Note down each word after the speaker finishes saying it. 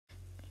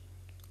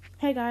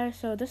Hey guys,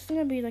 so this is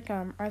gonna be like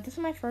this is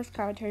my first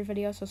commentary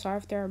video, so sorry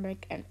if there are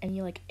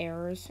any like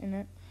errors in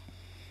it.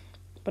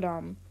 But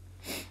as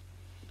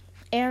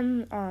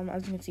you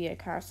can see, I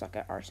kind of suck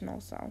at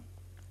Arsenal, so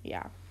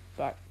yeah.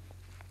 But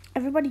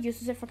everybody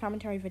uses it for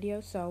commentary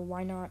videos, so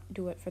why not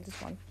do it for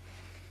this one?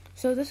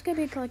 So this is gonna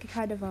be like a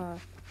kind of a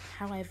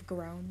how I've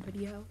grown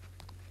video,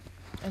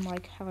 and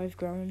like how I've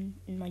grown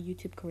in my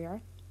YouTube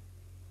career.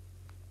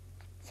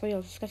 So yeah,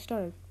 let's get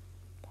started.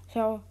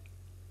 So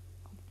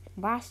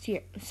 1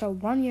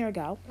 year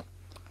ago,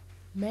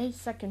 May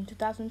 2nd,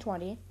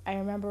 2020, I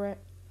remember it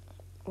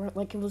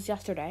like it was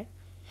yesterday.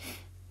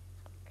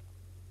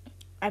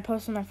 I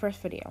posted my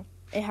first video.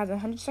 It has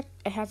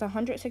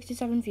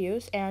 167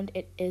 views, and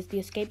it is the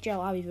Escape Jail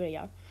Lobby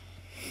video.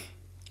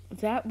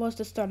 That was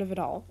the start of it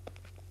all.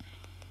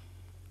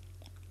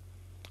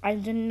 I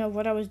didn't know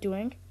what I was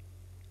doing,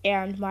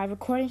 and my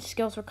recording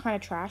skills were kind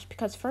of trash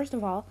because first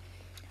of all,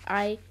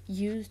 I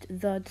used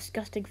the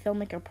Disgusting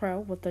Filmmaker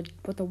Pro with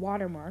the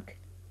watermark,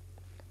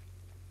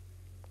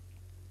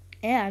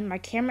 and my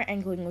camera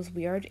angling was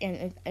weird,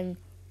 and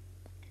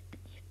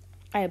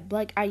I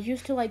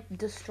used to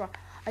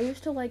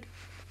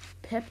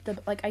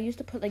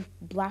put like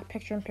black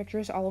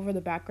pictures all over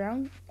the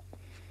background,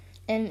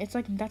 and it's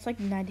like that's like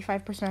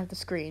 95% of the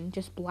screen,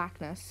 just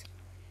blackness.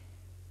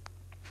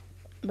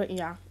 But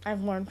yeah,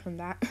 I've learned from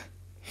that.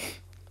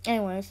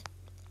 Anyways,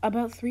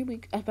 about 3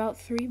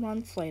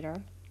 months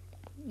later,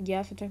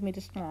 yes, it took me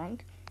this long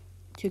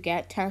to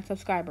get 10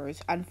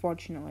 subscribers,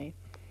 unfortunately.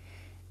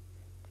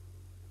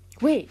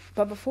 Wait,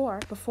 but before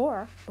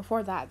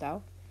that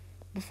though,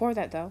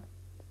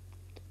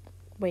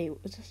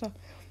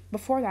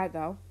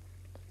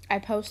 I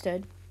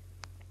posted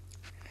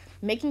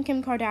making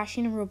Kim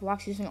Kardashian and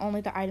Roblox using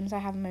only the items I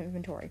have in my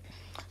inventory.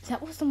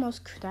 That is the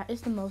most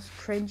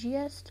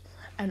cringiest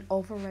and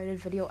overrated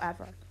video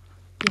ever.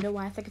 You know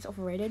why I think it's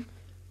overrated?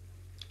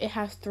 It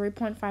has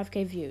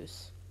 3.5k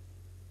views.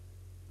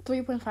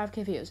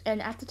 3.5k views.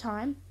 And at the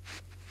time,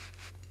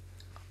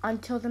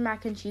 until the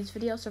mac and cheese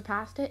video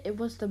surpassed it, it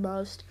was the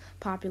most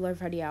popular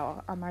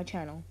video on my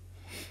channel.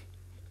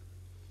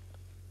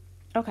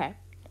 Okay,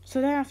 so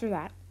then after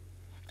that,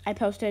 I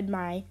posted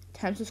my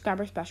 10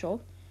 subscriber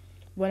special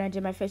when I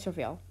did my face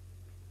reveal.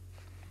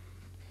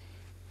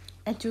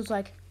 And she was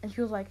like,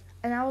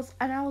 and I was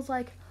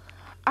like,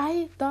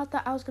 I thought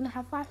that I was gonna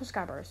have 5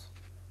 subscribers.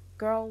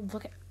 Girl,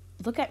 look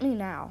at me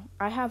now.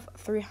 I have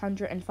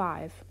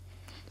 305.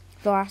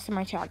 The last time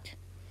I checked.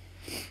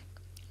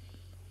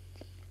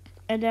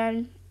 And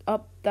then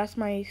that's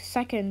my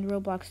second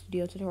Roblox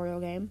Studio tutorial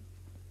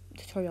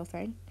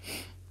thing.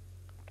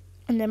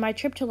 And then my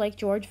trip to Lake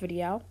George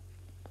video.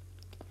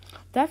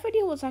 That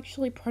video was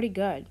actually pretty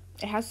good.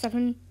 It has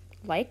 7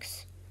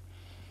 likes.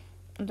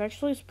 It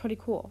actually is pretty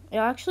cool. It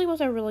actually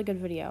was a really good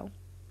video.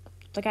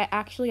 Like, I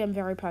actually am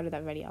very proud of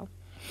that video.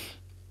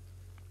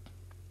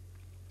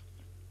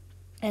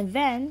 And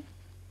then,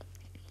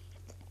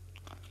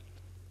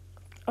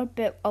 a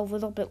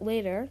little bit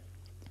later,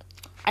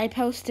 I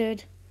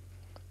posted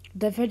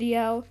the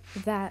video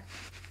that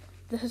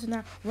this is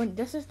now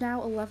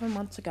 11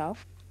 months ago.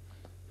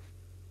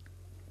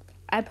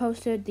 I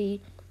posted the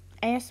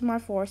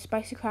ASMR 4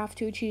 Spicy Craft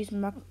 2 Cheese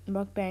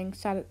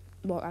mukbang.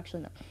 Well,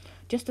 actually no,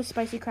 just the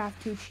Spicy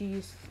Craft 2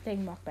 Cheese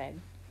thing mukbang.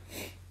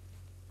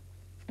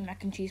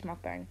 Mac and cheese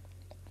mukbang.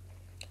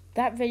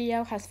 That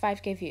video has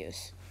 5k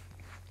views.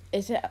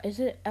 Is it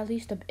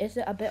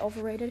a bit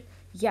overrated?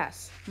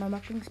 Yes, I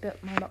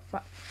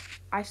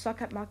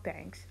suck at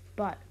mukbangs,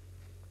 but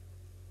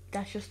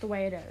that's just the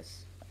way it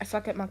is. I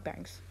suck at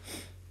mukbangs.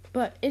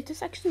 But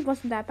this actually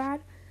wasn't that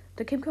bad.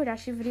 The Kim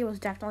Kardashian video was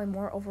definitely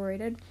more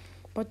overrated,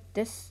 but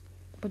this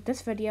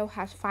video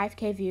has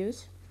 5k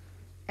views,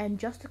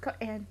 and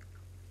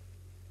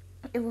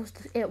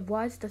it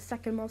was the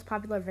second most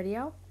popular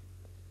video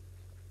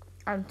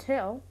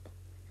until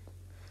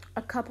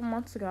a couple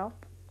months ago.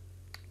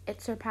 It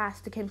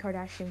surpassed the Kim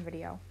Kardashian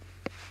video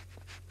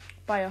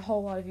by a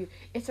whole lot of views.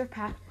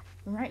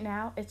 Right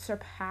now, it's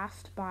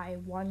surpassed by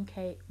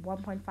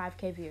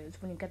 1.5k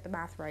views when you get the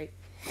math right.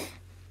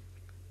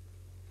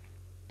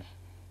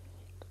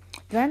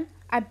 Then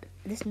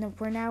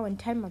we're now in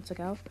 10 months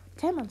ago.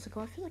 10 months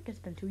ago, I feel like it's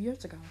been 2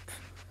 years ago.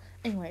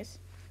 Anyways,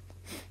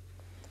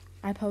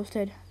 I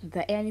posted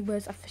the Annie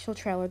Wiz official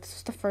trailer. This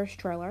is the first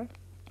trailer.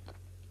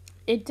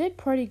 It did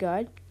pretty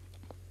good.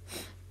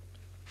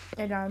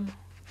 And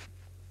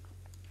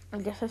I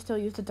guess I still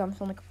use the dumb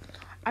film.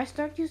 I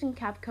started using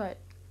CapCut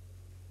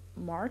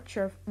March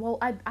I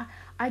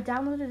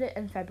downloaded it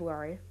in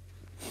February.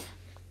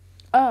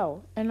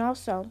 Oh, and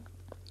also,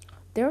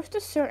 there was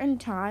a certain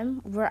time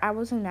where I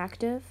was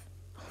inactive.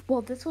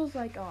 Well, this was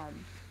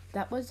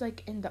that was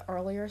like in the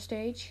earlier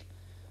stage,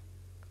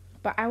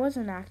 but I was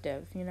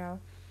inactive, you know.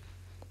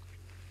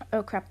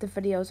 Oh crap, the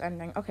video's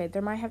ending. Okay,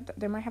 there might have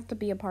to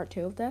be a part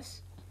 2 of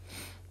this.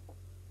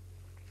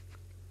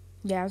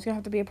 Yeah, it's gonna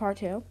have to be a part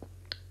 2.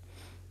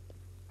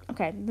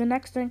 Okay, the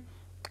next thing,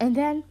 and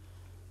then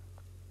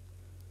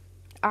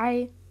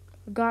I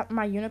got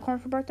my unicorn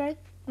for my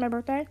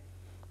birthday,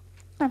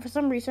 And for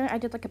some reason, I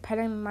did like a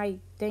petting my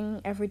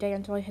thing every day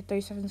until I hit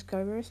 37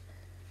 subscribers.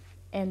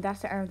 And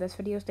that's the end of this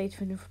video. Stay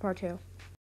tuned for part 2.